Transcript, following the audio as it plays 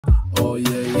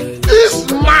This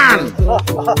man!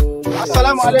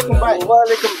 Assalamu alaikum, bye. Wa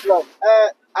alaikum salam.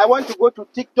 I want to go to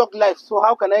TikTok live, so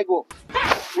how can I go?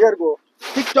 Here go.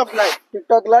 TikTok live.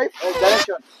 TikTok live.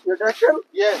 Direction. Your direction.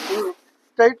 Yes. You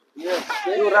straight. Yes.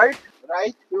 You right.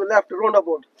 Right. You left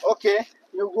roundabout. Okay.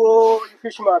 You go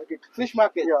fish market. Fish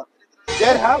market. Yeah.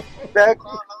 There have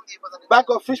back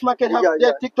of fish market have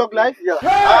there TikTok live. Yeah.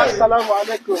 Assalamu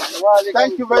alaikum. Wa alaikum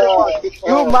Thank you very salam. much.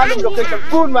 You Malum location.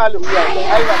 Good Malum.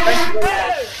 Aywa, thank you very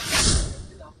much.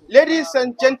 Ladies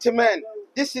and gentlemen,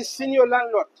 this is Senior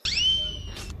Landlord.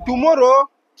 Tomorrow,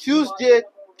 Tuesday,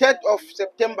 3rd of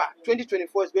September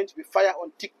 2024 is going to be fire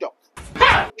on TikTok.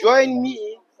 Join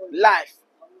me live.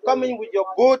 Coming with your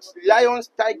goats, lions,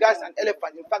 tigers, and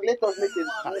elephants. In fact, let us make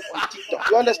a move on TikTok.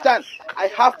 You understand? I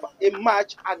have a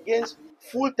match against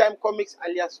Full-Time Comics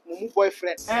alias Mumu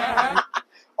Boyfriend.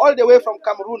 All the way from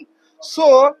Cameroon.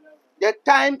 So, the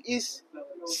time is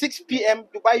 6 p.m.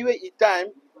 Dubai UAE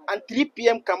time and 3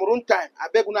 p.m. Cameroon time.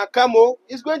 Abeguna Camo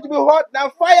is going to be hot now.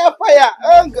 Fire, fire.